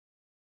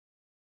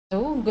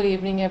good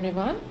evening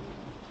everyone.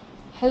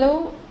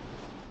 Hello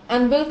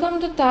and welcome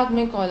to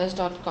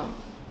Tagmycollege.com.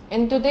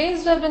 In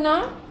today's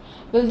webinar,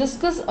 we'll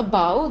discuss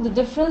about the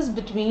difference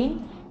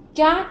between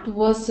CAT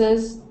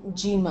versus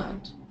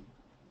GMAT.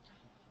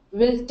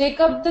 We'll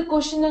take up the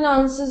question and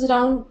answers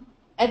round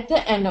at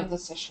the end of the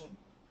session.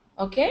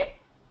 Okay?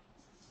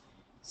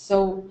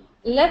 So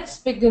let's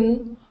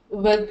begin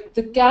with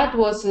the CAT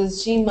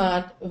versus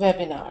GMAT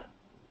webinar.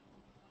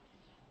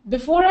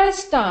 Before I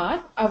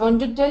start, I want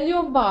to tell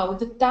you about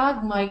the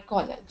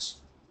Tagmycollege.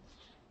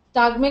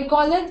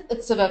 Tagmycollege,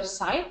 it's a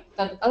website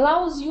that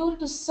allows you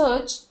to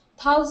search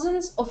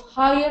thousands of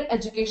higher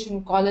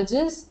education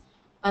colleges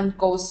and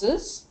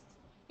courses.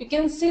 You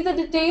can see the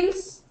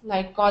details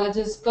like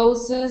colleges,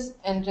 courses,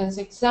 entrance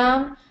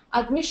exam,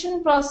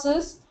 admission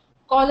process,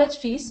 college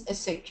fees,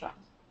 etc.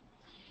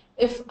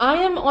 If I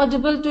am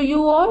audible to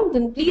you all,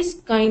 then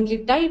please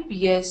kindly type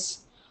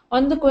yes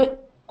on the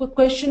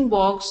question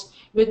box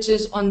which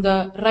is on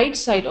the right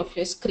side of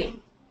your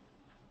screen.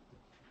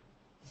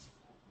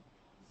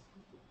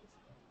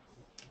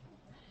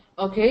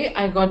 Okay,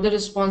 I got the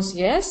response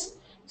yes.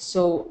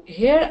 So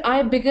here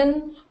I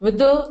begin with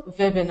the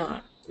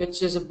webinar,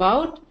 which is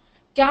about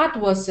CAT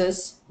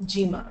versus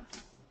GMAT.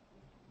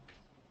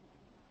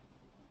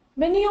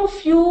 Many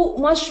of you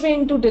must be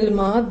into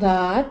dilemma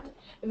that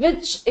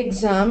which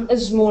exam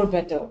is more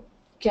better,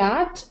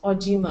 CAT or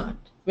GMAT?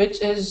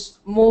 Which is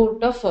more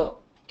tougher,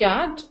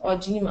 CAT or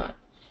GMAT?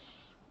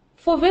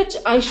 For which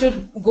I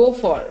should go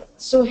for?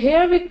 So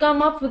here we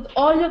come up with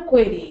all your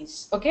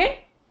queries,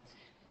 okay?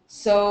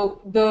 So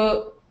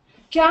the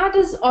CAT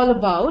is all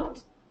about,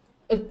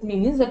 it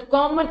means that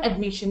common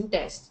admission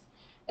test.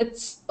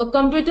 It's a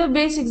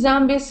computer-based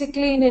exam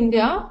basically in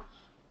India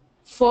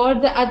for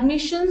the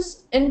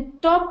admissions in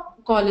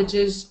top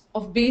colleges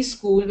of base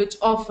school which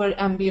offer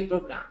MBA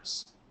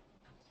programs.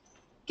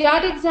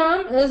 CAT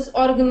exam is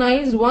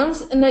organized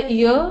once in a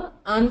year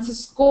and the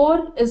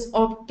score is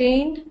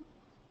obtained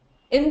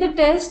in the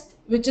test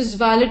which is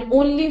valid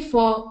only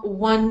for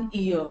 1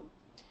 year.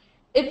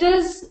 It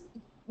is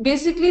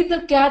basically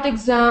the CAT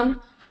exam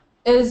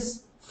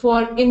is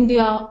for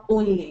India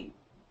only.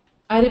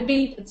 I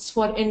repeat, it's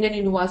for Indian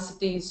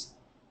universities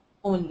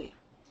only.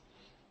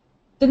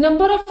 The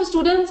number of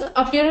students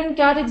appear in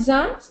CAT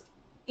exams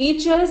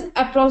each year is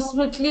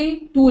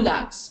approximately 2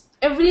 lakhs.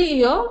 Every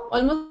year,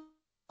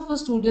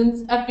 almost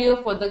students appear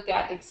for the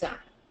CAT exam.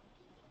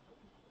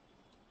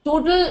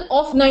 Total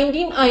of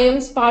 19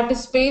 IIMs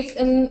participates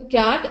in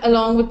CAT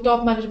along with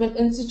top management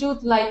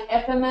institutes like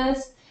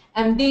FMS,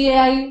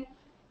 MDAI,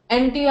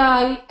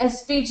 NTI,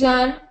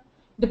 SPJAN,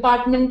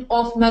 Department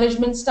of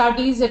Management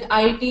Studies at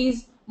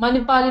IITs,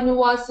 Manipal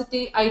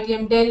University,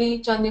 ITM Delhi,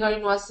 Chandigarh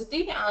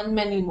University, and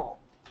many more.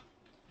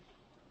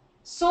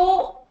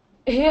 So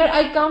here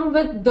I come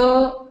with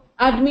the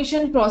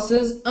admission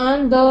process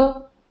and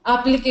the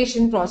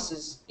application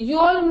process. You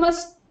all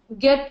must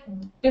get,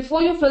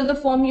 before you fill the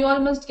form, you all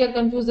must get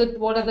confused that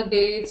what are the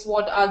dates,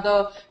 what are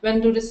the,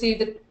 when to receive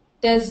the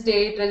test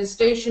date,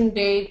 registration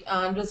date,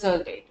 and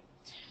result date.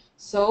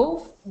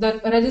 So the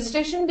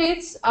registration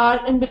dates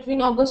are in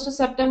between August to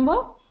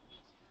September.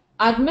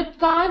 Admit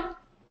card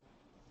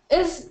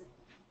is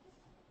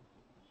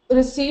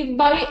received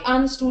by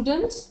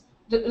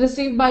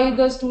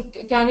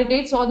the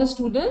candidates or the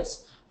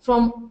students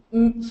from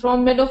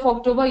mid of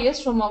October,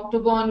 yes, from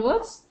October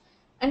onwards.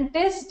 And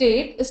test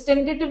date is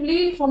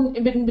tentatively from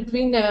in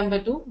between November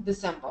to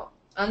December.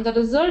 And the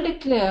result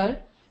declared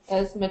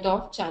is mid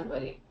of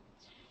January.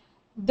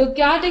 The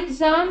CAT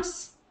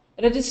exams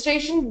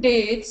registration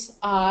dates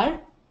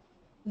are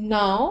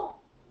now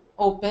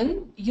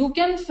open. You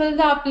can fill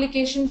the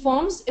application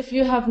forms if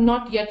you have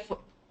not yet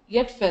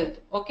filled,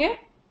 okay?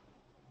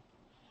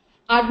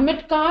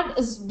 Admit card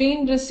is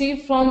being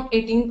received from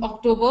 18th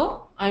October.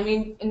 I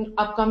mean, in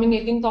upcoming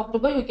 18th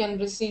October, you can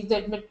receive the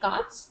admit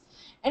cards.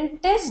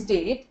 And test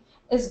date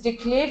is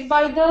declared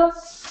by the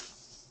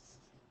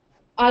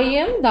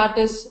IIM, that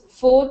is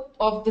 4th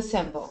of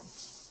December.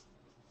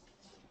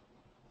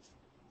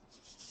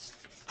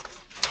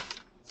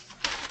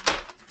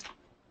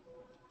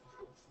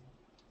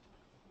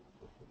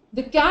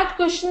 The CAT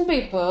question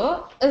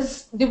paper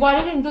is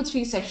divided into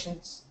 3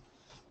 sections.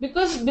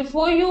 Because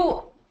before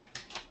you,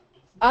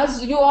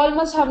 as you all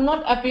must have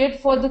not appeared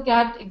for the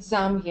CAT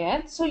exam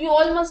yet, so you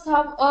all must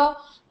have a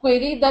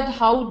query that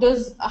how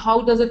does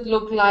it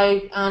look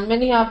like, and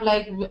many have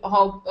like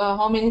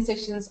how many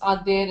sections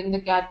are there in the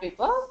CAT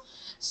paper.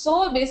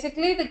 So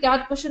basically the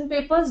CAT question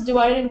paper is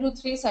divided into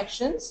 3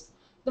 sections.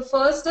 The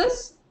first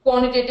is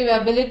quantitative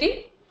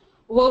ability,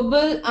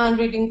 verbal and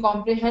reading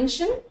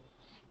comprehension,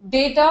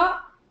 data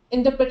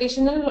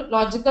interpretation and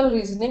logical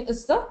reasoning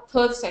is the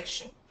third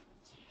section.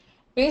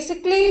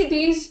 Basically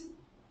these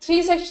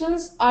 3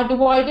 sections are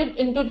divided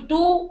into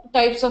 2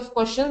 types of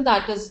questions,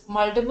 that is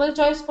multiple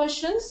choice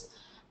questions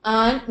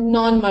and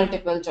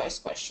non-multiple choice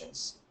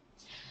questions.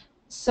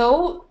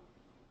 So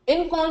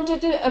in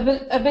quantitative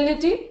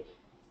ability,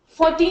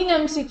 14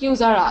 MCQs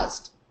are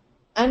asked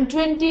and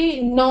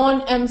 20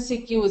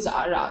 non-MCQs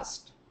are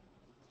asked.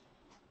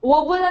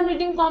 Verbal and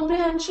reading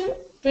comprehension,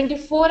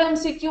 24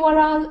 MCQ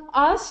are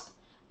asked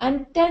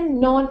and 10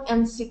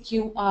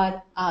 non-MCQ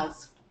are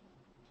asked.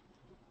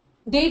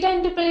 Data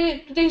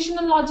interpretation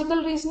and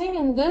logical reasoning,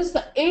 in this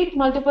the 8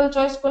 multiple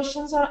choice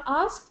questions are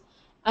asked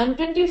and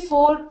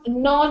 24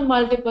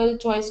 non-multiple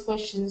choice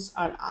questions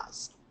are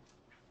asked.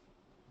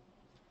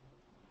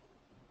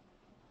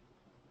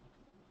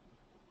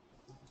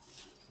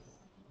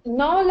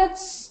 Now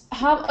let's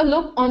have a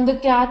look on the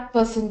CAT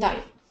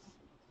percentile.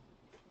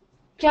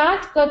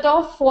 CAT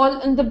cutoff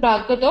fall in the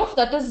bracket of,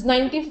 that is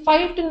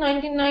 95 to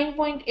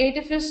 99.8.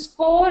 If you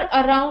score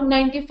around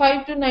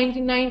 95 to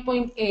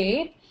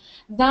 99.8,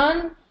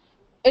 then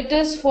it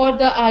is for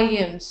the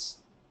IIMs.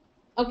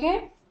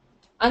 Okay?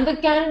 And the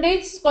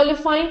candidates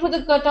qualifying for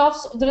the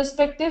cutoffs of the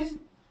respective,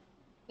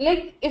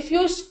 like if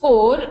you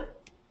score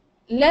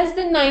less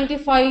than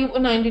 95 or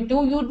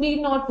 92, you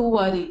need not to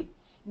worry.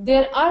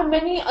 There are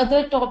many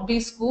other top B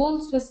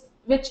schools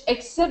which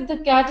accept the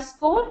CAT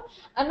score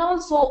and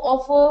also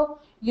offer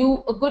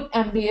you a good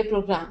MBA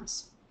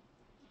programs.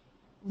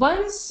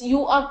 Once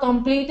you are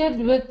completed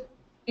with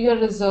your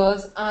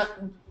results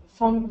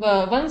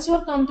once you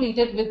are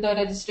completed with the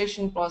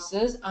registration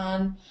process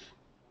and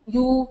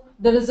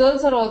the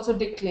results are also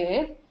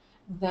declared,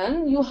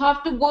 then you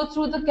have to go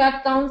through the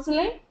CAT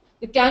counseling.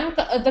 The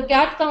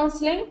CAT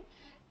counseling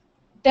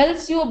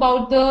tells you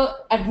about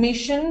the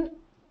admission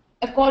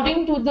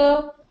according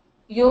to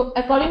your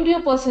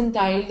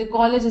percentile. The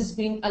college is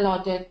being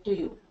allotted to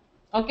you.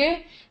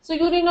 Okay, so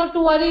you need not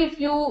to worry if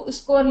you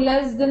score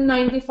less than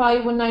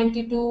 95 or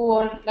 92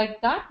 or like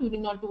that. You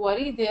need not to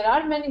worry. There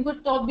are many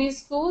good top B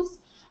schools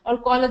or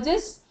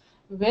colleges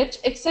which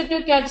accept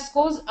your CAT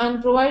scores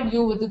and provide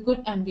you with the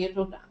good MBA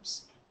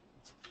programs.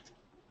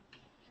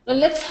 Now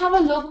let's have a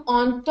look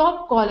on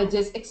top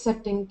colleges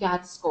accepting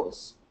CAT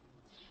scores.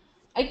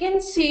 I can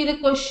see the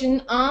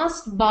question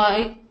asked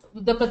by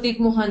the Pratik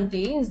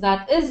Mohanty is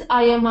that, is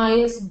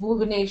IIMs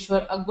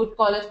Bhubaneswar a good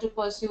college to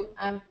pursue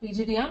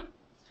PGDM?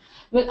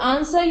 We'll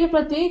answer you,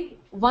 Pratik.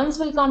 Once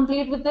we'll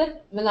complete with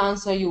it, we'll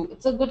answer you.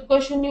 It's a good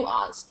question you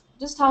asked.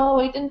 Just have a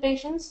wait and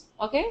patience,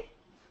 okay?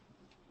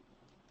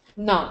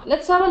 Now,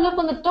 let's have a look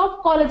on the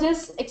top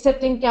colleges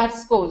accepting CAT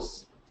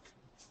scores.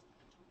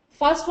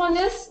 First one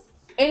is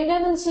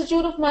Indian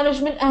Institute of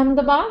Management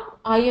Ahmedabad,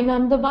 IIM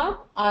Ahmedabad,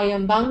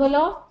 IIM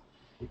Bangalore,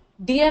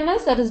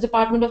 DMS, that is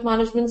Department of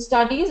Management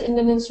Studies,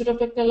 Indian Institute of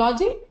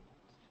Technology,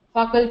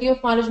 Faculty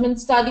of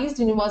Management Studies,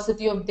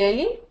 University of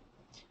Delhi,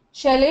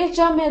 Shailesh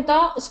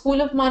Mehta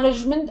School of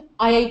Management,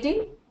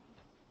 IIT,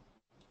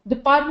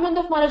 Department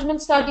of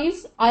Management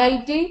Studies,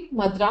 IIT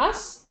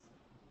Madras.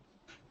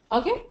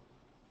 Okay,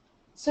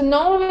 so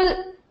now we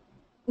will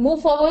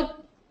move forward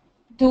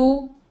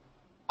to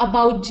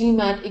about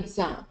GMAT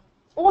exam.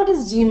 What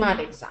is GMAT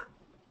exam?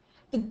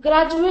 The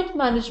Graduate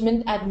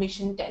Management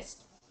Admission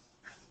Test.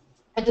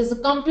 It is a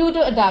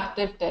computer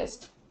adaptive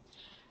test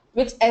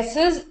which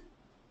assesses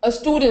a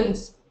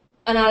student's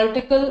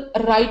analytical,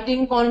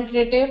 writing,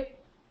 quantitative,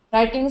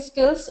 writing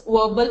skills,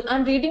 verbal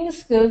and reading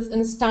skills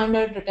in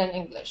standard written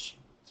English.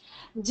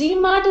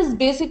 GMAT is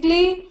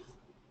basically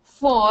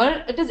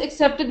it is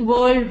accepted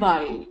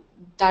worldwide.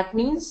 That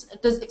means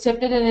it is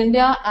accepted in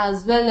India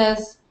as well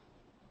as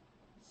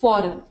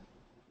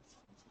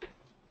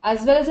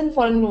in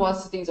foreign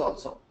universities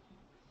also.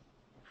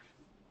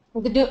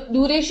 The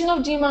duration of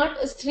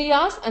GMAT is 3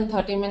 hours and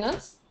 30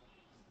 minutes.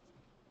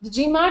 The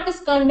GMAT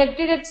is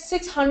conducted at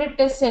 600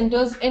 test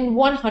centers in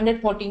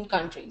 114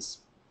 countries.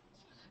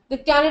 The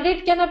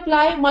candidate can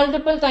apply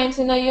multiple times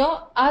in a year,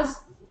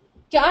 as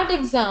CAT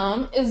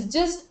exam is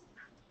just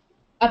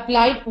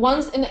applied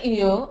once in a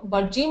year,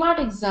 but GMAT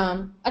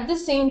exam at the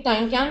same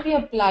time can be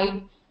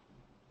applied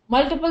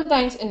multiple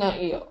times in a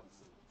year.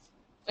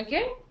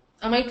 Okay,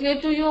 am I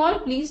clear to you all?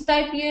 Please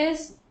type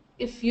yes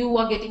if you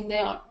are getting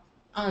their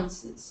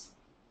answers.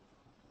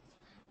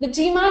 The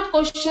GMAT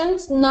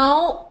questions,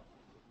 now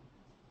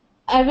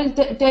I will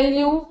tell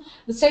you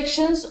the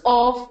sections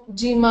of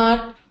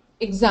GMAT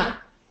exam.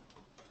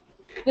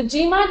 The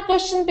GMAT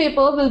question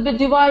paper will be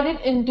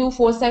divided into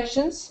 4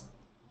 sections.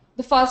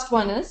 The first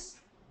one is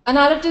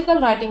analytical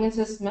writing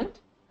assessment.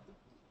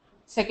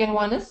 Second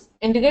one is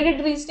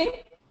integrated reasoning.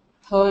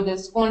 Third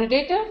is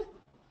quantitative.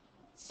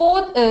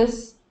 Fourth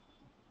is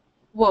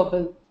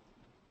verbal.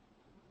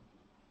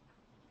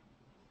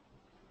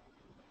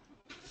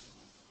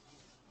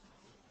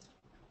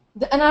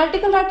 The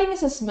analytical writing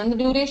assessment, the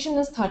duration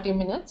is 30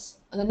 minutes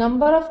and the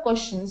number of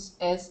questions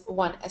is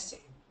 1 essay.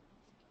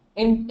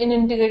 In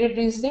integrated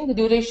reasoning, the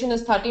duration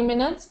is 30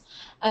 minutes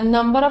and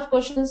number of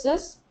questions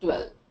is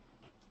 12.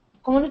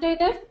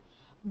 Quantitative,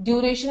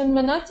 duration in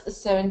minutes is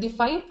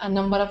 75 and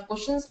number of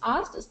questions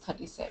asked is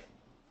 37.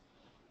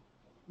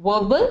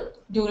 Verbal,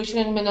 duration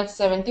in minutes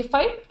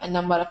 75 and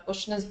number of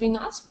questions has been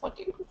asked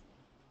 42.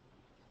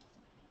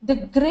 The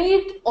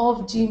grade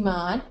of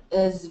GMAT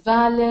is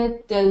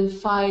valid till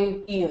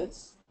 5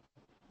 years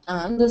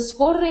and the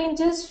score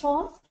ranges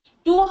from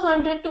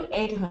 200 to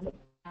 800.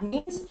 That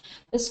means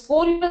the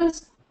score you will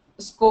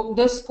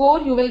the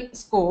score you will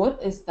score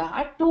is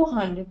that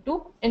 200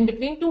 to in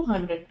between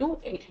 200 to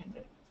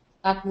 800.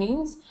 That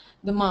means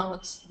the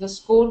marks, the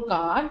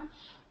scorecard,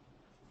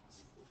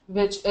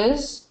 which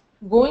is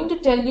going to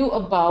tell you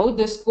about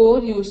the score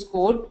you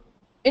scored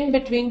in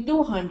between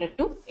 200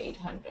 to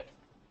 800.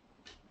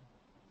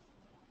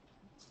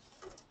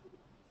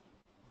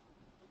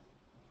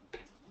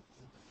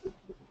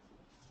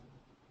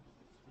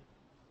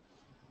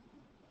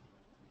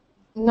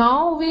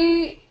 Now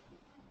we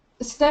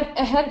step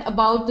ahead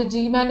about the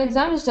GMAT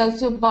exam, which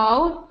tells you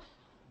about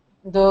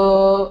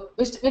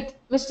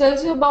which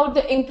tells you about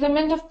the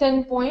increment of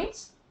 10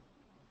 points.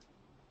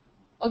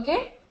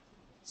 Okay,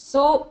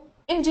 so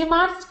in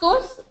GMAT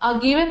scores are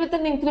given with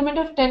an increment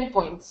of 10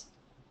 points.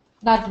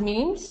 That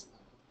means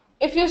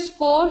if you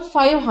score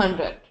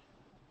 500,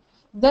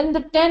 then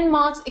the 10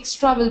 marks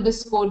extra will be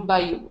scored by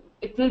you.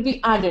 It will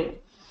be added.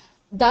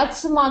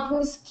 That's the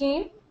marking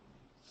scheme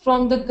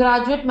from the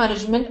Graduate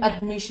Management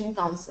Admission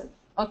Council.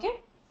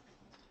 Okay.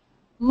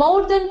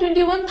 More than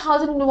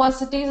 21,000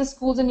 universities,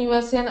 schools in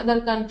USA and other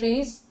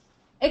countries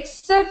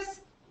accept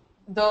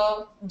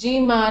the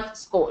GMAT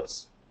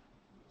scores.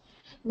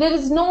 There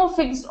is no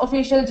fixed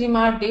official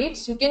GMAT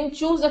dates. You can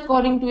choose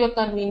according to your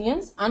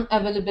convenience and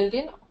availability,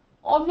 and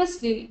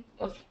obviously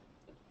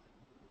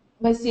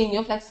by seeing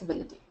your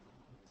flexibility.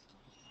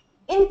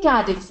 In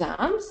CAT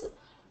exams,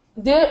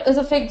 there is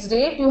a fixed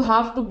date. You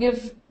have to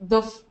give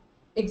the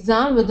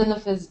exam within a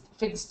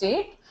fixed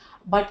date.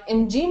 But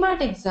in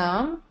GMAT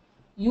exam,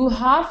 you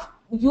have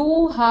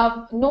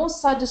no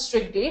such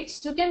strict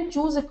dates. You can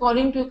choose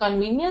according to your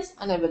convenience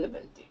and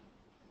availability.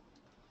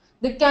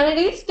 The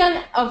candidates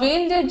can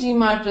avail their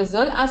GMAT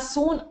result as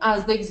soon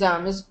as the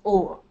exam is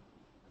over.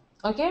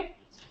 Okay.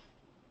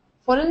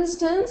 For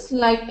instance,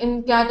 like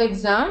in CAT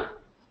exam,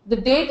 the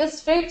date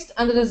is fixed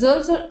and the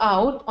results are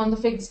out on the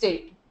fixed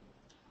date.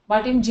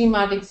 But in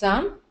GMAT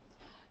exam,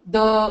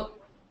 the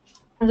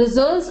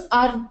results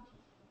are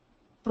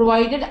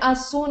provided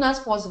as soon as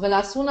possible.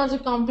 As soon as you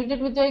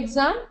completed with your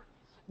exam,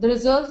 the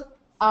results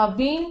are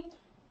being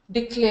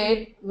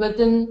declared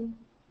within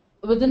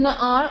an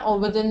hour or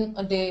within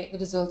a day. The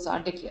results are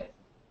declared.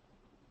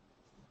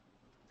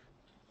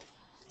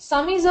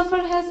 Sami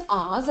Zafar has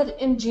asked that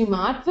in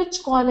GMAT,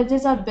 which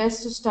colleges are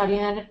best to study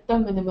and at a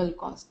minimal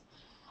cost?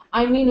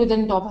 I mean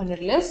within top 100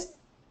 list.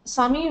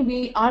 Sami,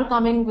 we are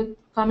coming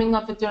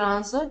up with your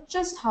answer.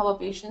 Just have a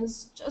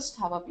patience. Just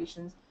have a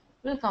patience.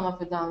 We'll come up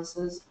with the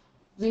answers.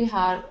 We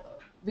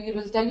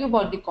will tell you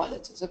about the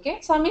colleges. Okay,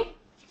 Sami?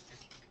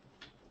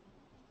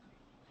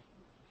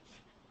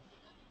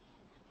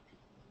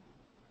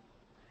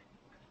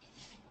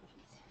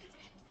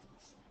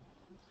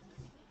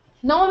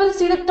 Now we'll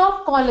see the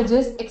top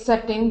colleges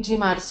accepting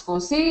GMAT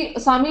scores. See,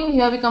 Sami,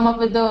 here we come up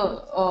with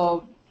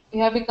the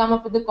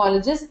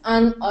colleges,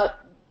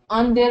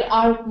 and there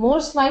are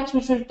more slides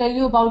which will tell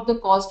you about the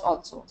cost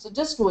also. So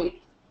just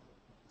wait.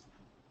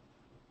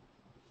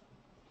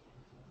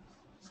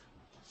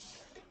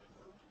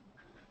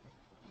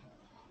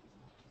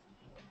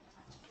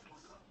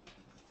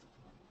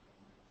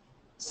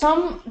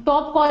 Some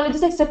top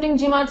colleges accepting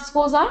GMAT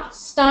scores are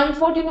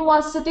Stanford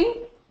University,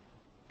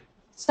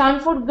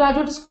 Stanford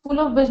Graduate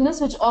School of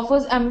Business, which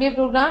offers MBA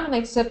program and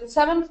accepts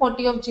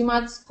 740 of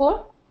GMAT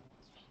score.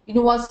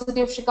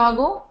 University of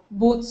Chicago,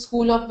 Booth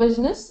School of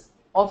Business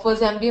offers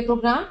MBA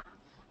program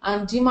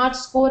and GMAT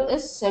score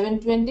is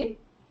 720.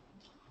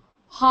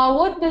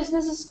 Harvard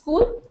Business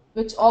School,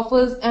 which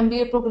offers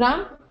MBA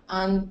program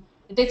and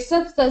it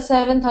accepts the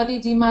 730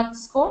 GMAT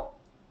score.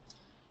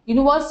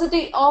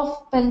 University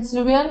of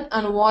Pennsylvania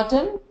and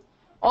Wharton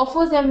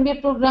offers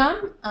MBA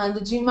program and the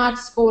GMAT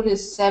score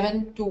is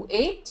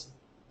 728.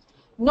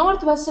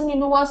 Northwestern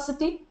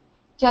University,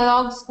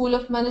 Kellogg School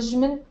of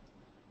Management,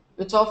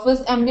 which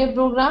offers MBA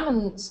program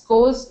and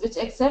scores which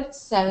accepts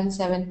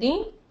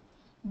 717.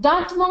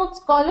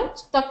 Dartmouth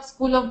College, Tuck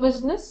School of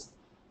Business,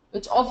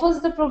 which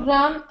offers the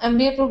program,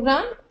 MBA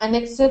program and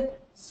accepts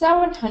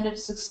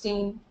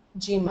 716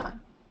 GMAT.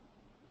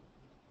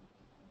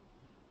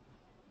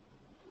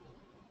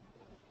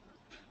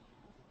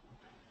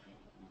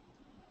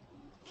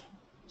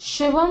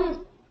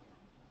 Shivam,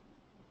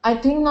 I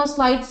think now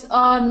slides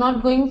are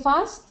not going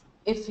fast.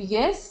 If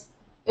yes,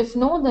 if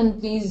no,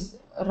 then please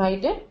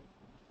write it.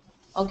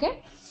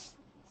 Okay.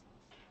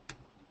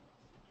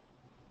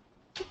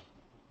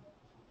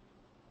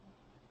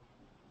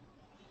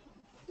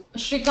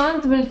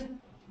 Shrikant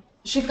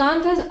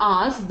has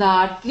asked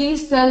that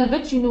please tell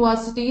which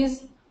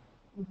universities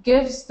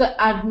gives the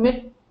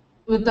admit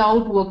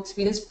without work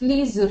experience.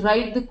 Please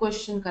write the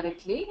question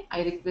correctly.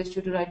 I request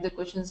you to write the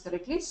questions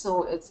correctly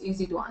so it's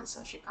easy to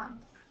answer, Shrikant.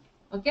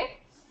 Okay.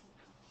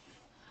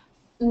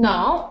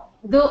 Now,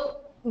 the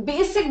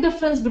basic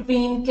difference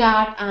between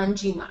CAT and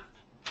GMAT.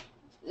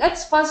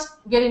 Let's first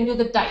get into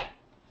the type.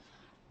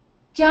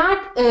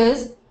 CAT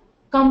is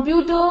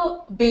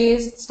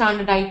computer-based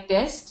standardized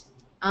test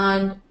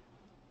and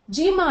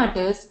GMAT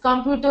is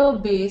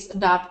computer-based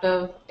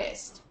adaptive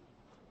test.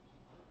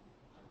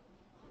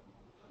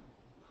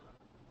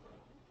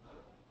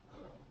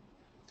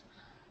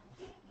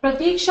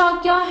 Pratik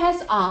Shakya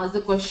has asked the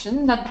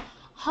question that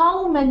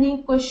how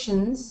many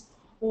questions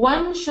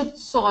one should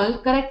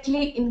solve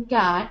correctly in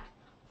CAT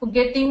for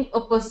getting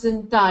a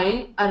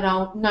percentile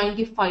around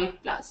 95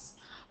 plus.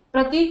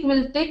 Pratik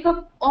will take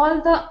up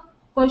all the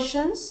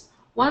questions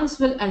once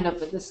we'll end up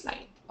with the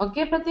slide.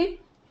 Okay, Pratik?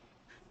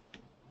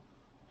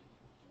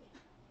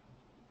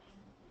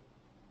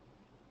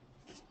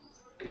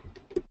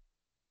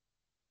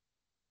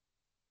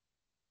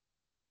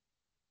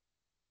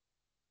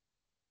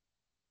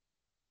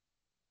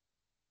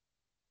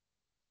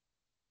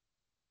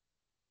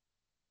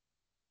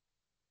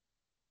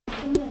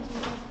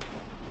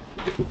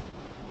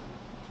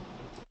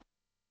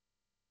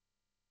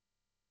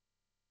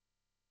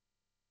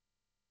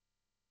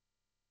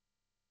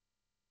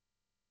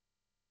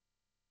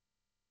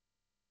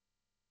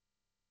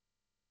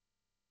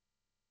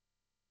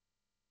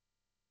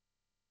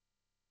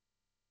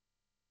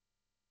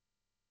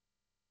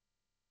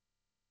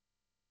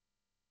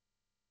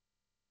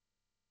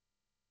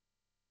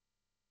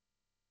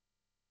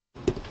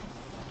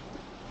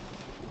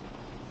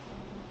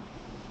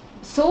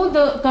 So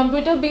the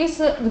computer-based,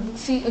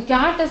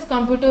 CAT is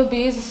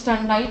computer-based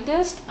standardized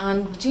test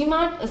and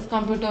GMAT is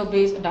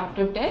computer-based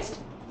adaptive test.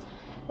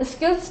 The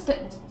skills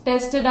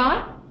tested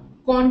are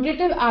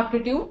quantitative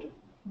aptitude,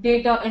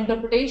 data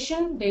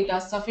interpretation,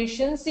 data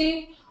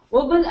sufficiency,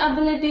 verbal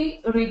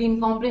ability, reading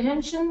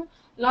comprehension,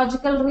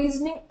 logical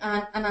reasoning,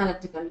 and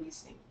analytical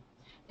reasoning.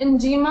 In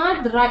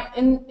GMAT,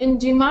 in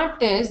GMAT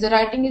test, the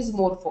writing is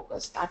more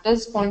focused. That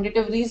is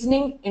quantitative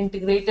reasoning,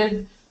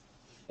 integrated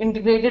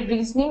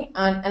reasoning,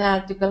 and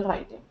analytical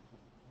writing.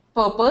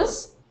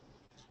 Purpose: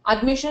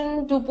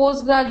 admission to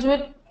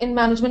postgraduate in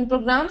management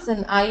programs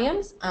in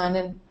IIMs and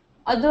in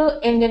other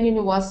Indian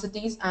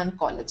universities and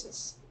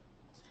colleges.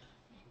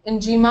 In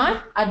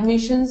GMAT,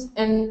 admissions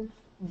in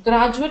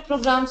graduate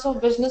programs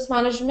of business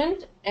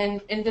management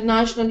and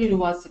international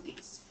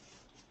universities.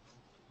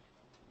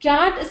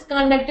 CAT is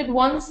conducted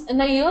once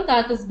in a year,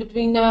 that is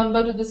between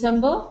November to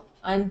December,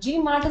 and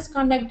GMAT is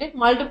conducted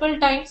multiple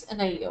times in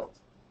a year.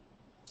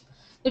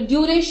 The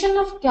duration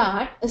of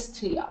CAT is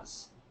 3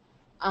 hours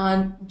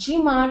and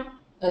GMAT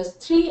is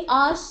 3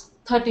 hours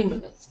 30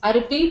 minutes. I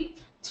repeat,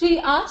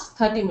 3 hours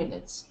 30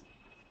 minutes.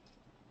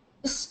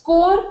 The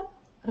score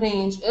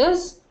range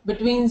is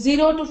between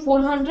 0 to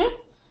 400,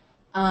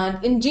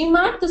 and in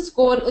GMAT the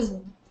score is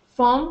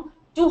from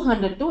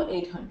 200 to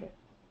 800.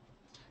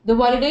 The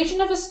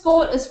validation of a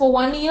score is for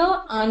 1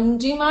 year,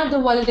 and in GMAT the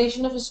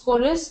validation of a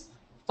score is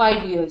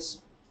 5 years.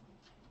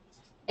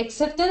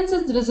 Acceptance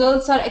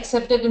results are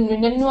accepted in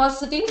Indian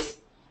universities,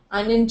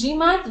 and in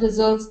GMAT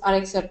results are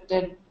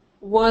accepted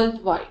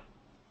worldwide.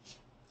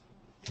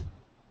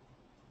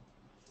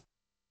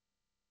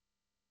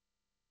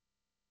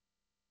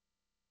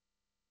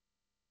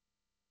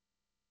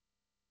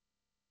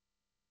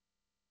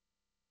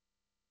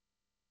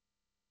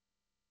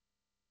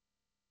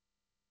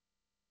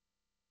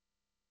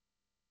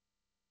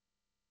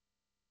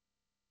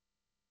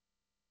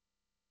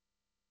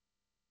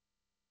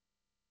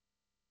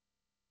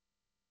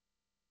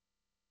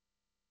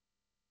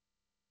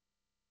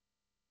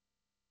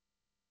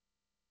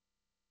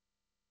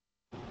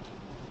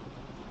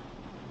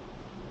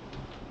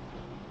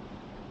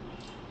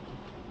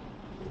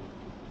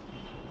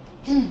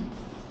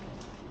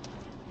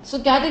 So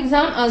CAT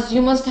exam, as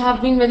you must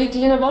have been very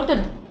clear about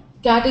it,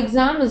 CAT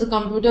exam is a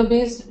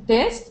computer-based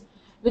test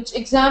which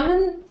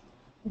examine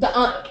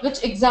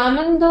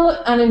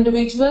an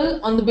individual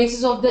on the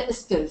basis of their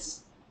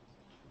skills,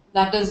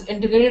 that is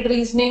integrated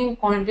reasoning,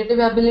 quantitative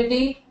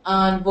ability,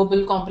 and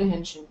verbal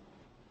comprehension.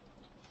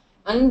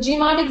 And in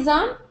GMAT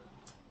exam,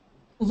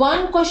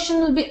 one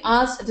question will be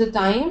asked at a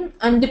time,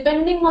 and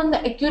depending on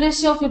the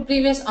accuracy of your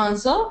previous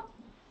answer,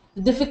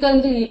 the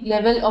difficulty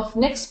level of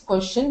next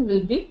question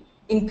will be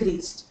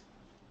increased.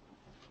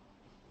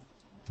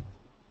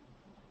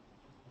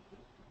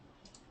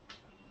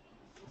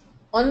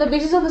 On the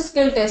basis of a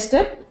skill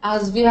tested,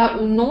 as we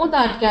know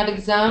that CAT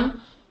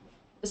exam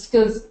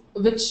skills,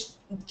 which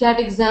CAT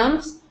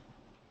exams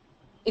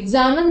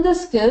examine the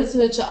skills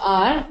which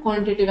are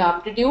quantitative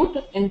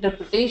aptitude,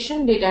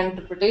 interpretation, data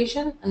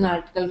interpretation,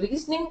 analytical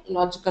reasoning,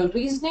 logical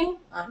reasoning,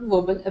 and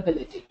verbal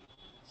ability.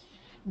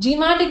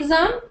 GMAT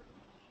exam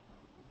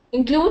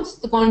includes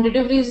the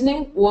quantitative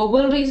reasoning,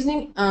 verbal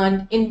reasoning,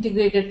 and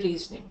integrated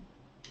reasoning.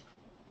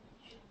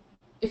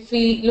 If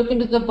we look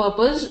into the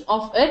purpose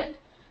of it,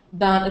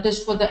 then it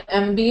is for the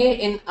MBA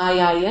in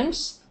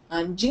IIMs,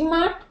 and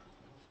GMAT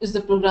is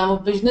the program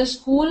of business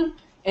school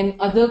in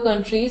other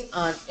countries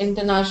and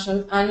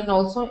international, and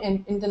also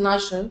in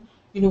international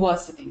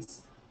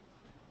universities.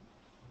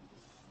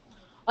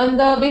 On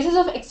the basis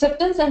of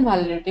acceptance and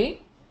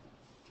validity,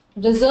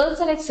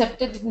 results are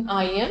accepted in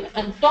IIM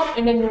and top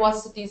Indian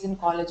universities and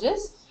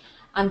colleges,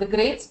 and the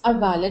grades are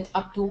valid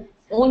up to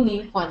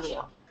only 1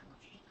 year.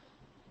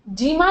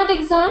 GMAT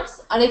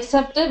exams are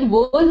accepted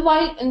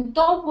worldwide in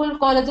top world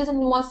colleges and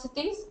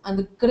universities, and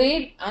the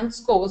grade and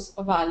scores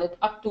are valid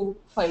up to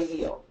 5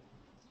 years.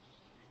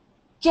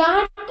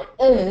 CAT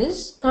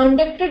is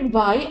conducted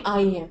by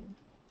IIM.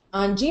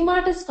 and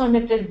GMAT is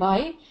conducted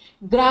by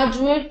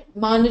Graduate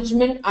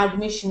Management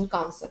Admission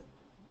Council.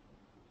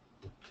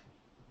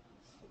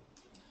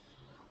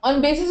 On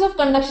basis of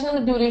conduction and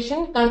the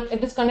duration,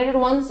 it is conducted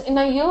once in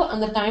a year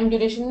and the time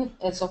duration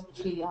is of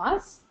 3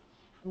 hours.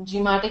 In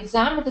GMAT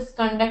exam, it is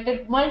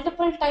conducted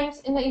multiple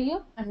times in a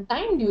year and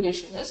time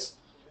duration is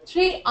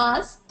 3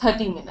 hours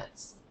 30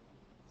 minutes.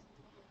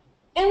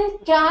 In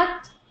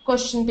CAT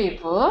question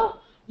paper,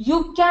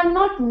 you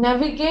cannot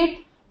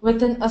navigate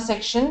within a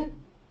section.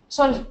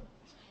 Sorry,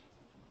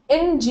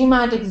 in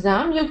GMAT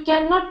exam, you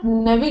cannot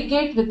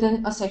navigate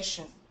within a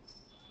section.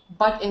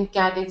 But in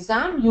CAT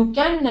exam, you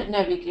can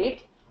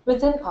navigate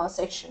within a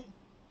section.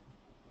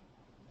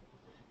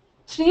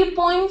 3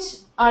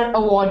 points are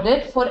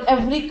awarded for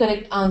every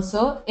correct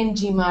answer in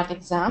GMAT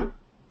exam.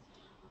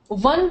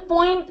 1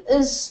 point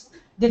is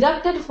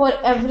deducted for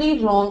every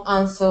wrong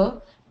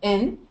answer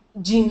in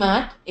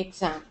GMAT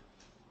exam.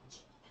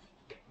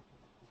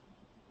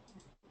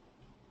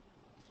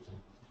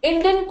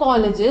 Indian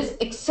colleges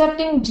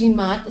accepting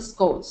GMAT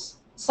scores.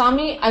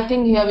 Sami, I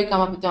think here we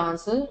come up with the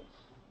answer.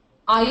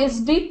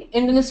 ISB,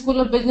 Indian School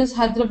of Business,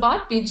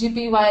 Hyderabad,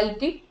 PGP,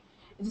 YLP.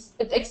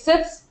 It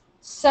accepts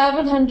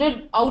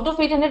 700, out of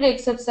 800 it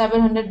accepts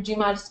 700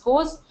 GMAT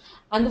scores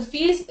and the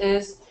fees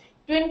is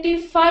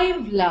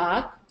 25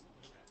 lakh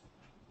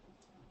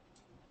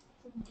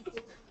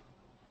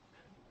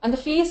and the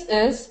fees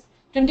is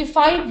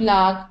 25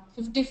 lakh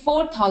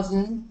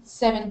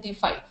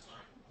 54,075.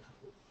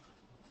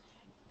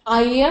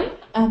 IIM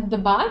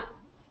Ahmedabad,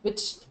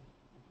 which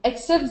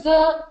accepts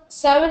the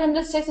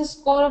 706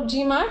 score of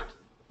GMAT,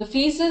 the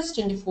fees is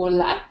 24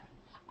 lakh.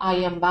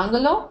 IIM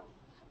Bangalore,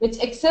 which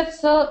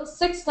accepts the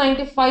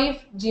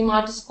 695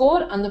 GMAT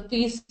score and the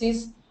fees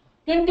is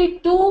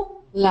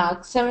 22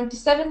 lakh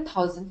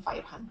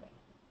 77,500.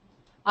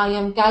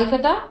 IIM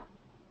Calcutta,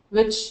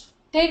 which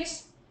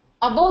takes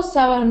above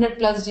 700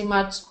 plus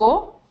GMAT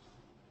score,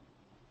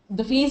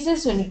 the fees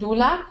is 22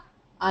 lakh.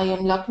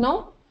 IIM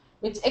Lucknow,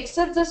 which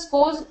accepts the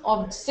scores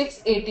of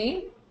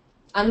 680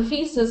 and the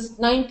fees is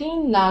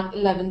 19 lakh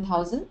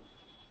 11,000.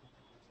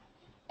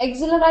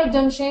 Auxiliary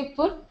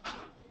Jamshedpur,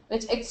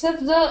 which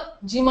accepts the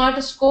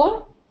GMAT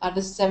score that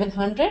is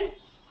 700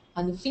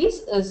 and the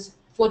fees is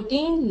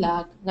 14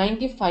 lakh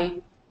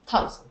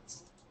 95,000.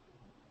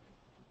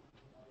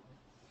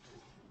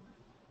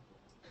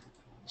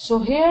 So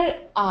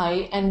here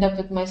I end up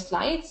with my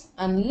slides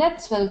and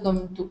let's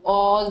welcome to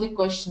all the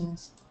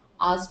questions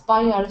asked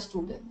by our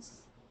students.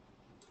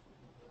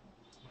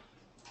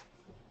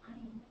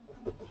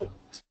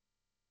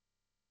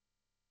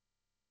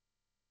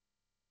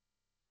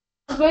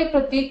 By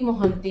Pratik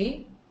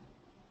Mohanty.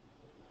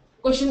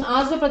 Question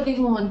asked by Pratik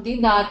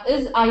Mohanty, that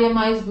is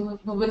IIM's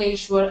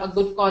Bhubaneswar a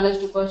good college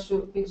to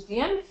pursue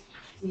PhDM?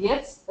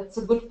 Yes, it's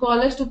a good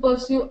college to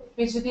pursue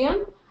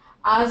PhDM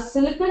as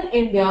Silicon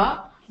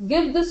India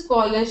give this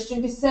college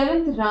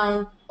 27th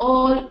rank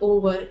all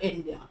over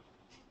India.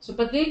 So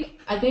Pratik,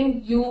 I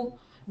think you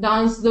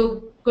danced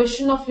the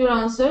question of your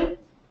answer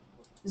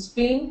is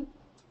being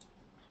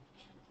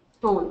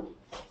told.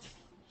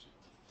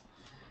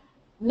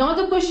 Now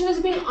the question is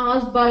being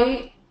asked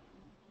by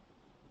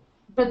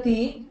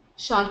Pratik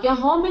Shakya,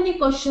 how many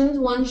questions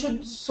one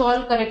should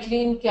solve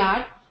correctly in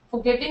CAT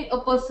for getting a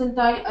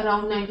percentile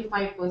around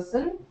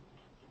 95%?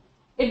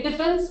 It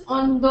depends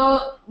on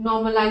the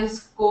normalized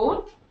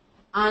score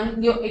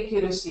and your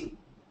accuracy.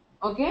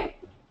 Okay?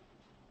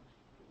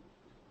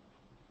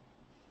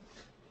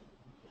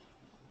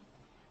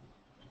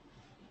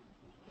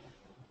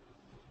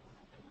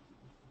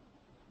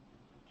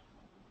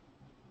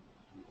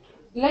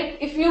 Like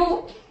if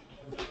you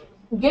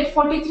get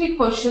 43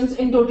 questions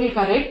in total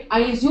correct, I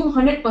assume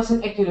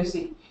 100%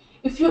 accuracy.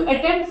 If you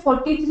attempt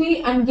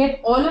 43 and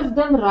get all of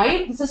them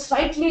right, this is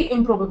slightly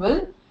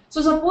improbable.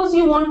 So suppose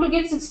you want to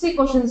get 60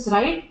 questions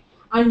right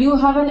and you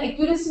have an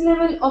accuracy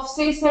level of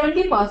say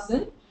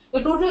 70%, the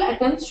total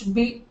attempts should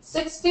be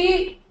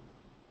 60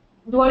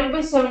 divided by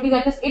 70,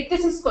 that is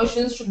 86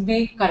 questions should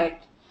be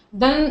correct.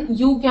 Then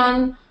you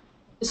can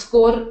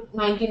score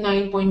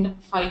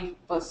 99.5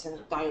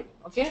 percentile.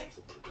 Okay.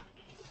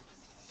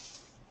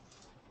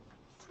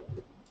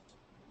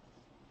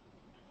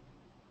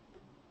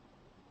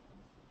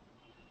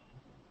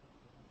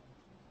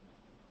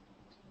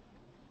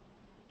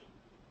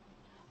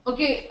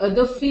 Okay,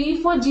 the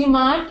fee for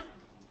GMAT,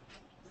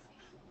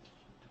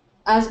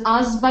 as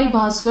asked by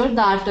Bhaskar,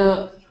 that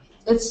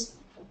it's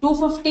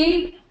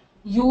 250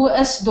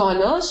 US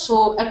dollars.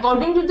 So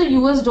according to the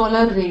US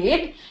dollar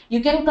rate,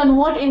 you can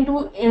convert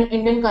into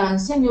Indian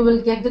currency and you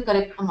will get the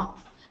correct amount.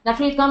 That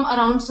will come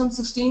around some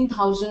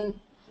 16,000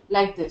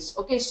 like this.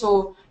 Okay,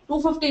 so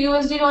 250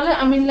 USD dollar.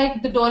 I mean,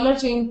 like the dollar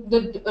change,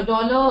 the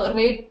dollar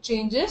rate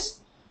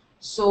changes.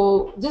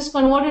 So just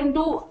convert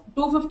into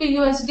 250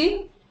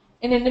 USD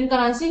in Indian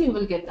currency, you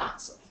will get the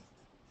answer.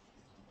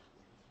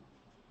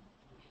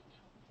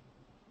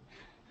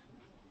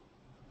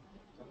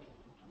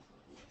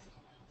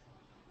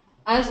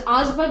 As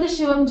asked by the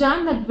Shivam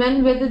Jan, that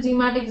when where the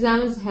GMAT exam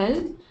is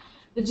held,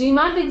 The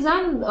GMAT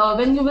exam,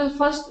 when you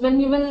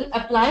will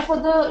apply for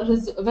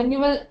when you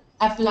will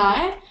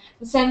apply,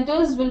 the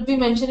centers will be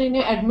mentioned in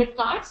your admit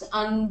cards,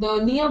 and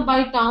the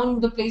nearby town,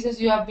 the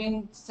places you have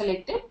been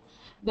selected,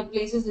 the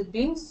places it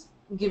being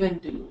given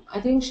to you.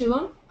 I think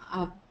Shivam, I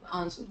have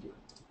answered you.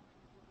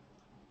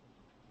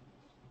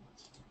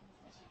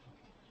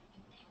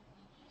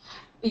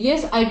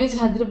 Yes, IBS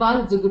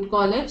Hyderabad is a good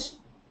college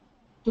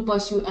to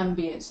pursue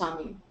MBA,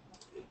 Sami.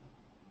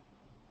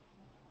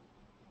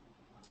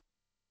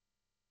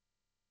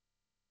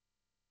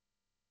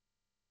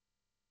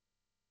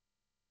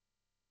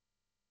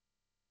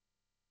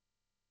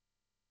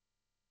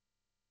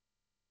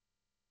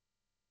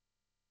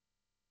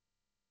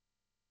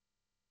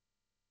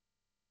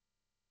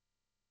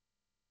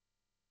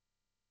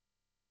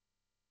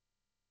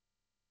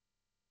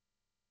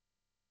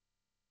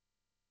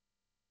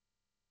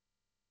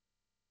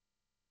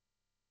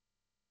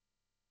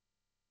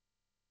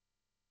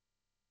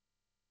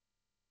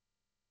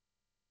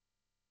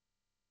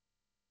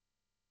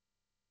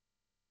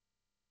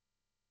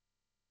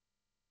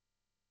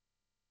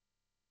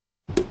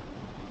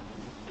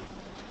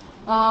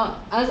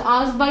 As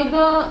asked by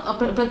the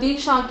Pratik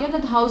Shakya,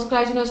 that house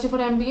Christ University for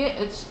MBA,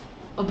 it's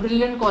a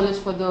brilliant college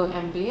for the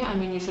MBA. I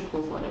mean, you should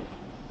go for it.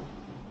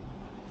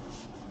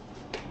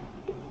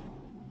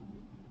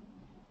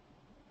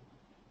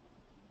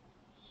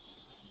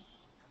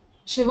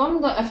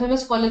 Shivam, the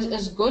FMS college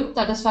is good.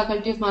 That is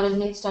Faculty of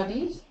Management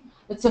Studies.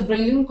 It's a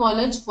brilliant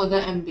college for the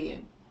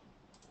MBA.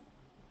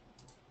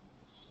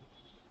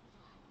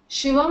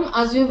 Shivam,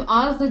 as you have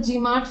asked the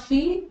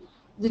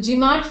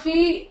GMAT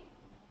fee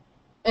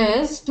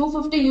is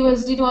 250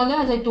 USD dollar.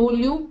 As I told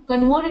you,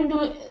 convert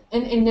into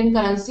in Indian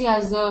currency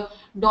as the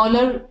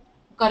dollar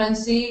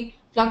currency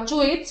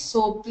fluctuates.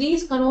 So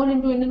please convert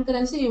into Indian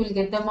currency. You will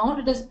get the amount.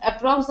 It is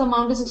approx the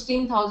amount is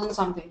 16,000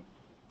 something.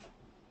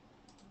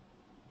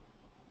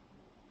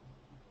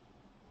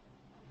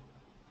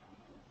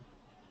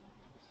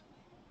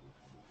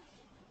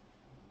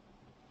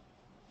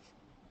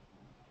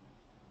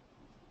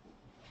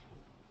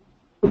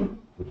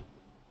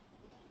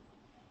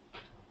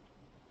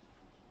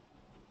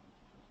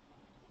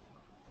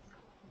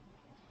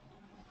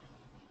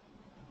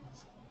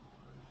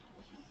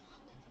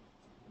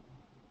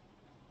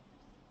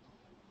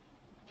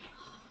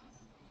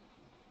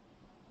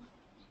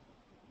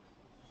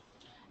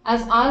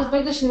 As asked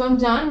by the Shivam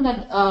Jan,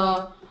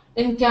 that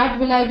in CAT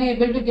will I be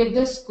able to get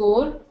the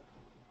score?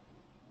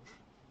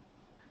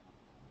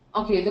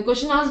 Okay, the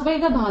question asked by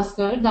the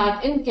Bhaskar,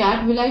 that in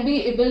CAT will I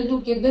be able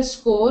to get the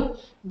score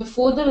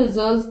before the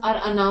results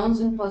are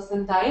announced in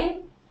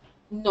percentile?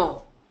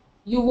 No,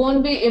 you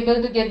won't be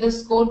able to get the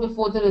score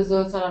before the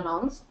results are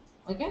announced.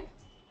 Okay.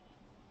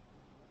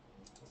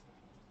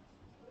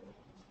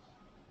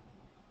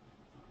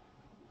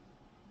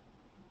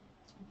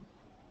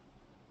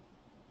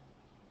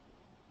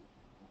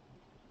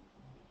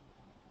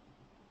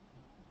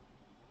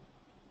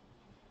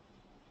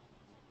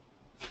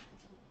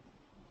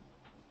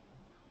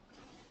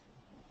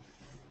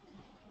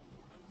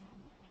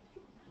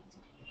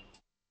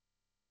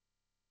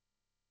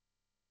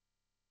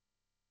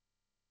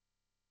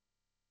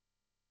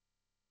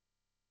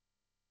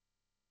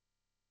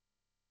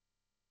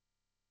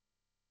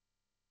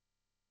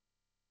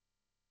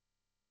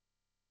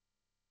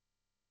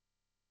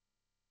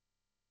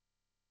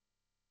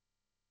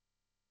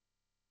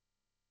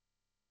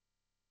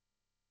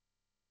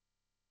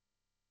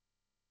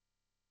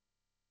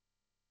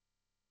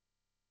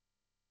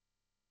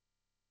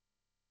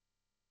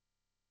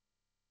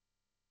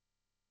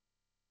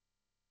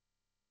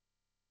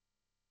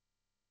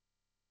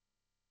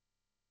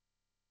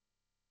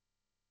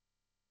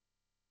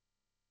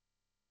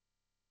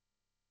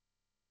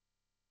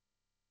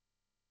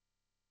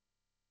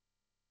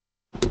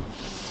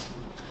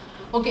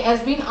 Okay,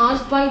 as been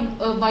asked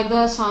by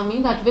the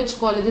Sami, that which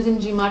colleges in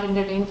GMAT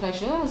entertain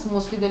freshers,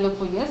 mostly they look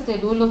for, yes, they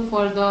do look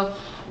for the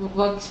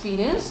work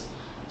experience.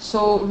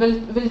 So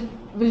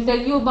we'll tell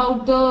you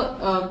about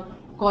the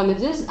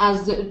colleges,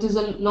 as it is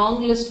a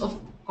long list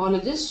of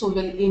colleges. So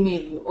we'll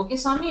email you. Okay,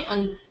 Sami,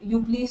 and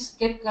you please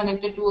get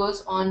connected to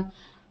us on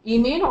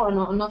email or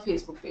on our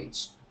Facebook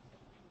page.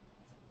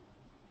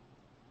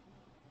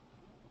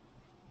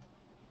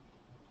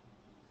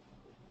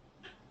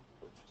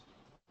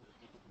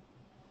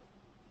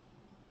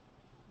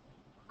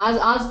 As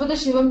asked by the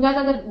Shivam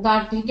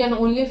that he can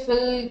only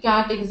fill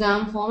CAT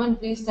exam form, and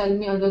please tell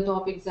me other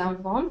top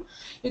exam form.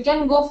 You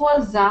can go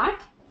for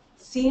ZAT,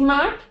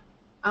 CMAT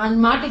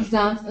and MAT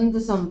exams in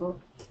December.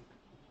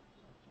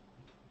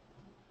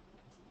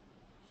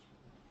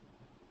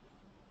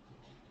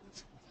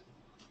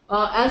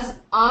 As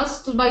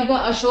asked by the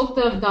Ashok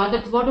Tarafdar,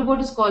 that what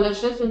about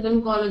scholarships?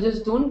 Indian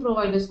colleges don't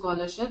provide a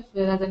scholarship,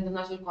 whereas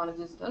international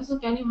colleges does. So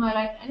can you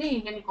highlight any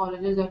Indian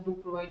colleges that do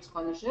provide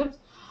scholarships?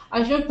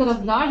 Ashok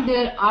Tarafdar,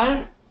 there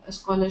are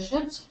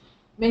scholarships,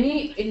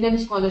 many Indian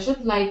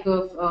scholarships like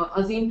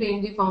Azim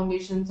Premji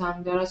Foundations,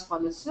 and there are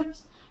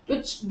scholarships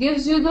which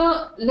gives you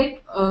the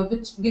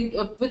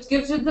which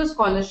gives you the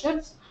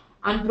scholarships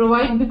and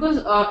provide, because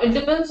it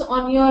depends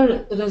on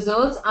your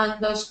results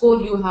and the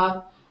score you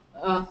have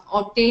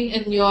obtained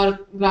in your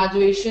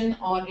graduation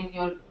or in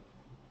your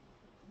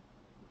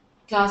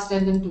class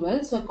 10th and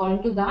 12th. So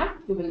according to that,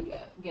 you will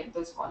get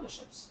the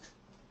scholarships.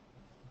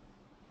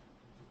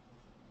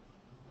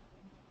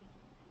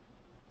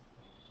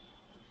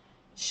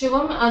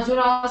 Shivam, as you're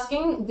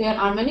asking, there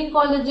are many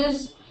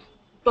colleges,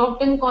 top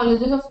 10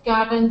 colleges of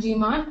CAT and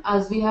GMAT,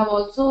 as we have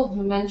also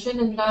mentioned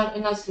in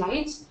our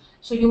slides.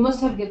 So you must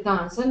have get the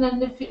answer. And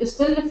then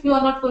if you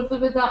are not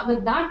fulfilled with that,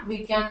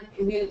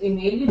 we'll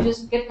email you.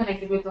 Just get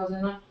connected with us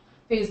on our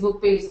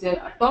Facebook page.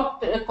 There are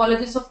top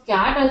colleges of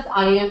CAT as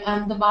IIM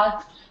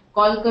Ahmedabad,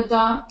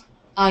 Kolkata,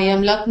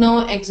 IIM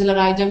Lucknow,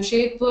 XLRI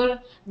Jamshedpur.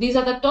 These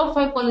are the top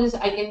 5 colleges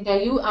I can tell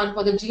you. And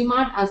for the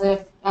GMAT,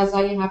 as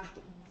I have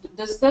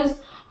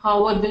discussed,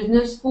 Harvard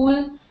Business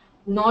School,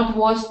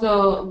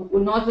 Northwestern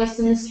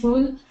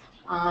School,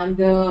 and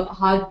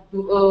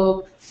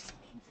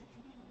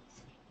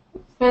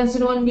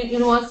Pennsylvania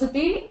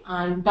University,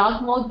 and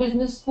Dartmouth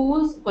Business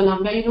Schools,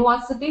 Columbia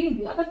University.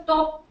 These are the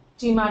top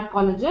GMAT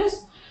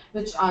colleges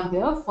which are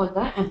there for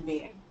the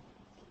MBA.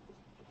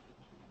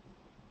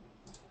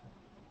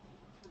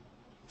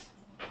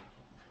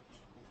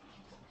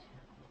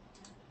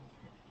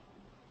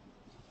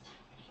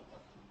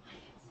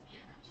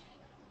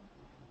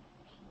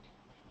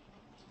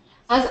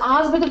 As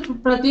asked by the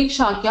Pratik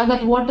Shakya,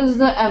 that what is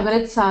the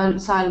average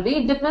salary?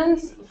 It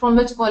depends from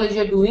which college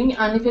you're doing,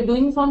 and if you're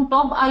doing from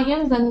top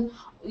IIMs, then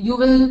you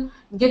will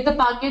get the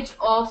package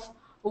of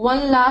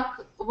 1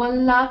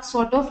 lakh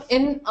sort of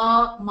in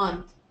a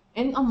month.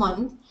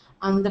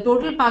 And the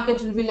total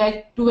package will be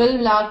like 12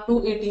 lakh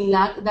to 18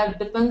 lakh. That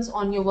depends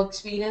on your work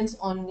experience,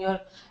 on your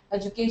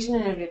education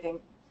and everything.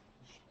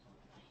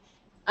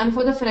 And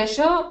for the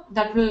fresher,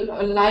 that will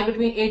lie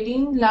between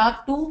 18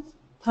 lakh to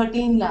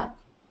 13 lakh.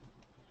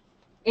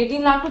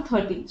 18 lakh to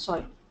 30,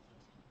 sorry.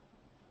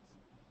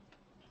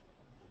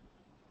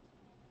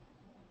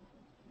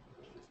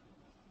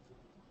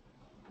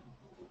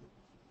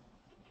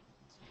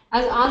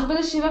 As asked by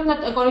the Shivam,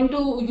 that according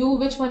to you,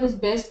 which one is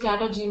best,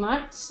 CAT or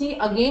GMAT? See,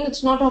 again,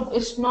 it's not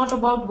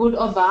about good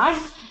or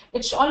bad.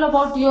 It's all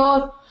about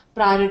your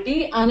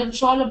priority, and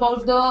it's all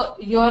about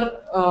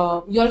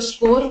your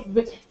score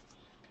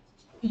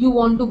you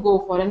want to go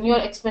for and your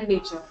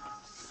expenditure.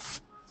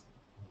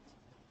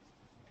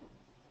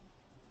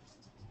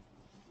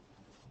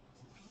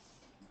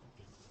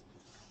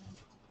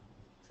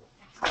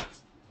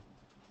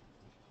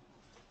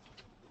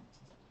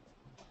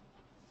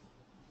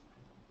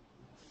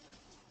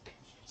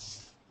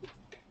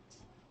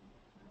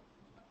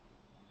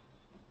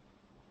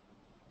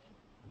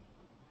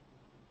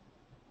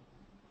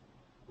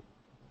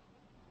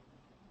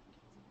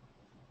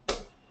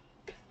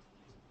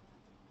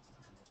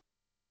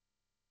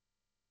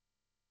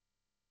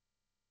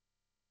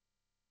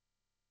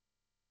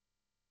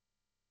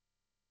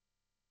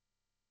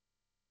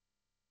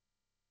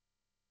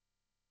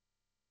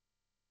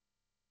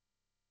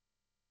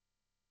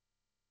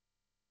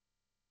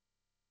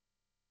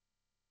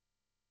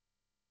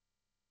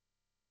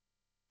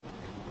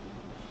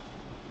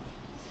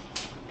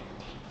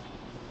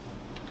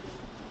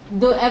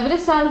 The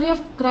average salary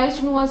of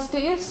Christ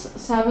University is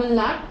 7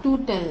 lakh to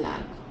 10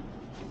 lakh.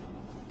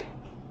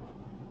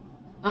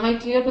 Am I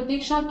clear,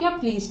 Pratik Shakya?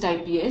 Please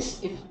type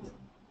yes if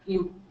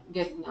you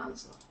get an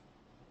answer.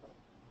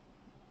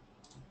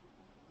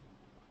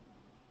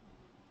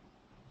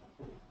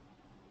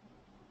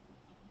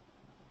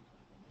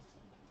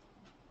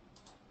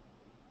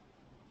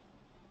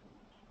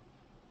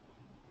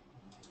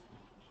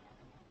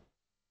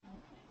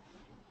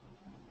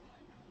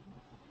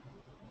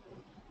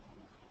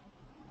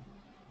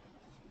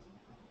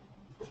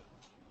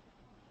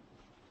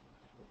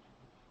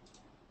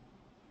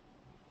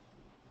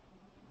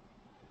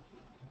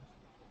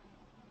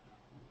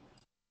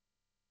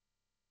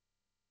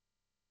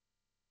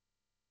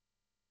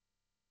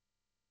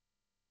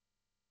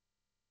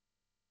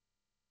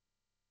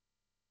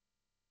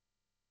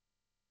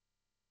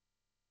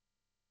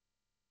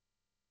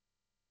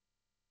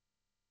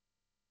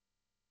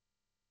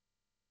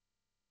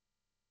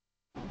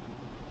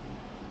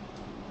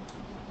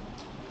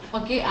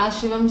 Okay, as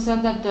Shivam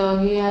said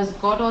that he has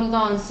got all the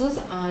answers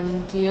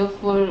and clear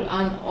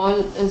and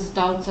all his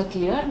doubts are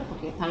clear.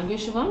 Okay, thank you,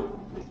 Shivam.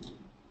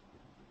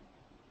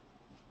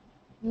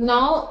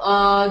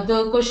 Now,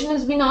 the question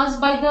has been asked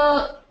by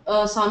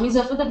the Sami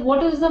Zafar, that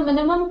what is the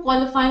minimum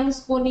qualifying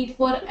score need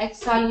for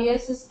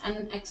XIAS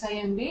and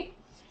XIMB?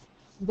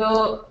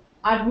 The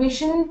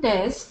admission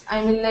test,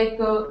 I mean, like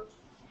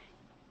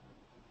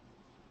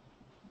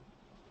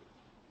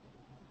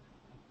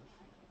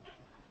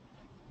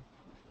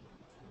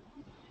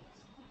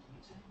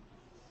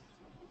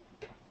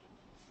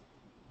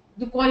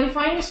the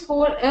qualifying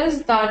score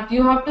is that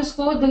you have to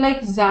score the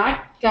like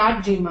ZAT,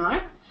 CAT,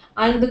 GMAT,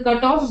 and the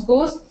cutoffs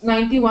goes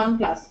 91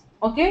 plus.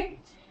 Okay.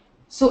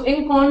 So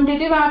in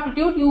quantitative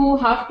aptitude, you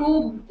have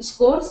to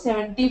score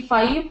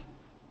 75,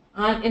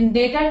 and in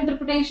data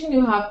interpretation,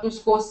 you have to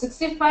score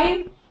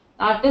 65,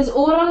 That is,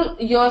 overall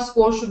your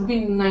score should be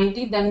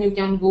 90, then you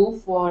can go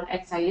for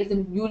XIS,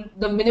 and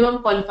the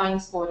minimum qualifying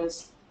score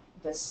is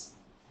this.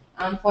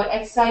 And for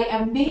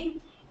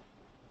XIMP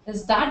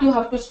is that you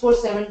have to score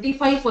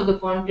 75 for the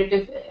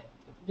quantitative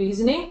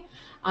reasoning,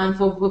 and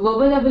for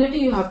verbal ability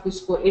you have to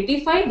score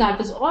 85.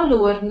 That is all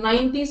over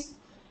 90s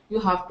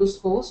you have to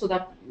score, so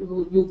that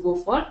you go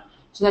for,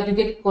 so that you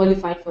get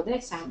qualified for the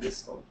exam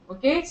score.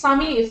 Okay,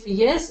 Sami, if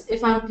yes,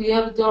 if I'm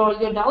clear with all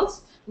your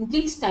doubts, then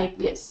please type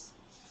yes.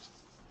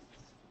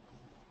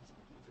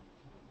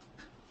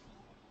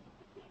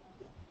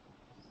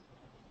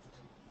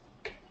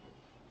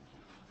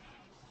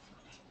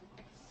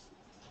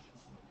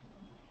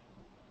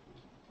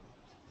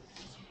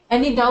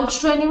 Any doubts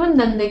to anyone,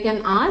 then they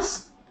can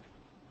ask.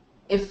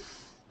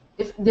 If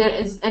there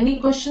is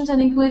any questions,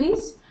 any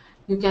queries,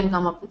 you can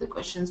come up with the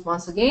questions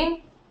once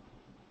again.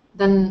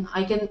 Then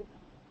I can.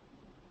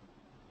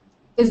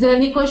 Is there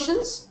any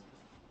questions?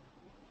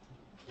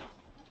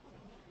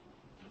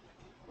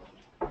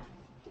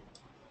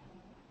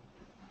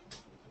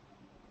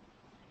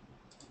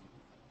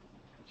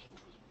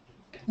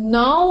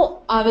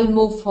 Now I will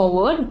move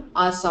forward.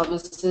 Our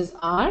services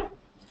are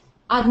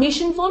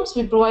admission forms.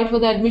 We provide for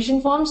the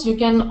admission forms. You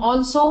can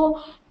also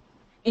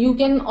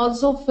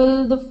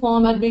fill the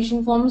form,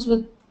 admission forms,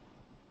 with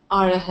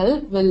our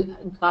help. Will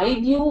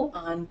guide you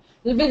and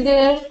will be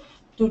there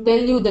to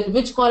tell you that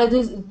which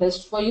colleges is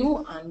best for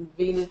you, and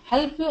we'll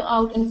help you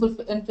out in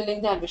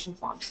filling the admission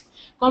forms.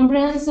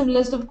 Comprehensive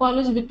list of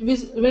colleges, which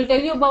will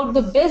tell you about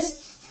the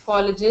best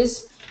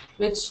colleges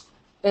which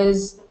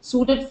is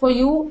suited for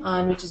you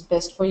and which is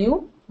best for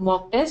you.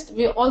 Mock test.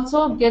 We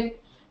also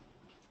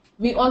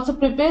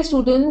prepare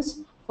students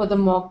for the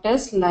mock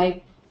test,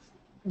 like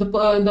the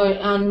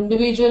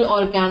individual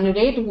or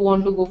candidate who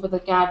want to go for the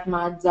CAT,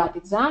 MAT, XAT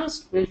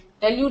exams. We'll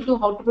tell you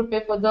how to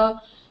prepare for the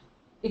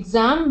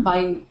exam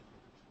by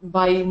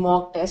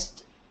mock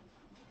test.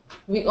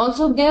 We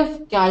also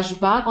give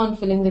cashback on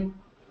filling the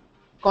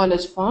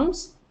college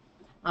forms,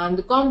 and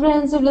the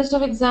comprehensive list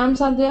of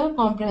exams are there,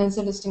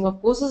 comprehensive listing of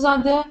courses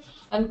are there,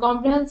 and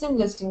comprehensive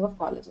listing of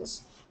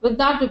colleges. With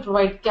that, we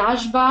provide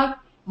cashback,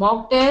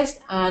 mock test,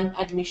 and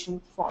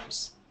admission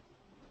forms.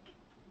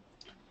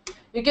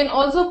 You can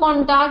also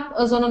contact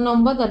us on a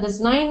number that is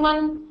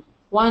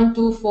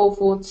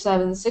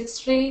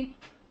 9112447630.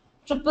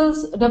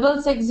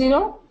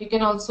 You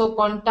can also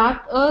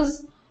contact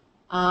us,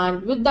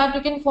 and with that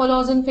you can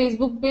follow us on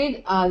Facebook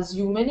page, as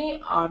you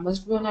many are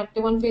must be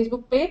active on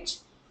Facebook page,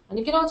 and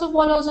you can also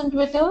follow us on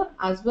Twitter,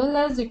 as well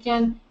as you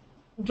can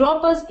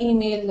drop us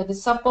email, that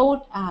is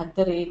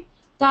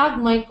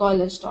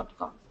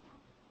support@tagmycollege.com.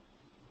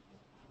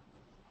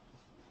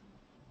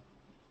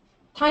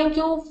 Thank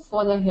you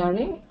for the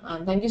hearing,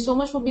 and thank you so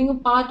much for being a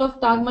part of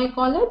Tag My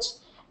College.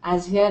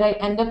 As here I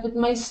end up with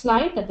my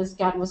slide, that is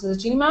CAT versus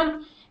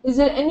GMAT. Is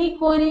there any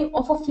query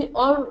or for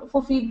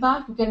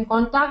feedback? You can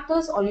contact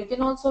us, or you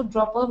can also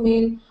drop a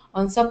mail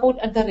on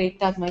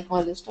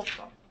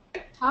support@tagmycollege.com.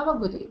 Have a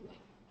good evening.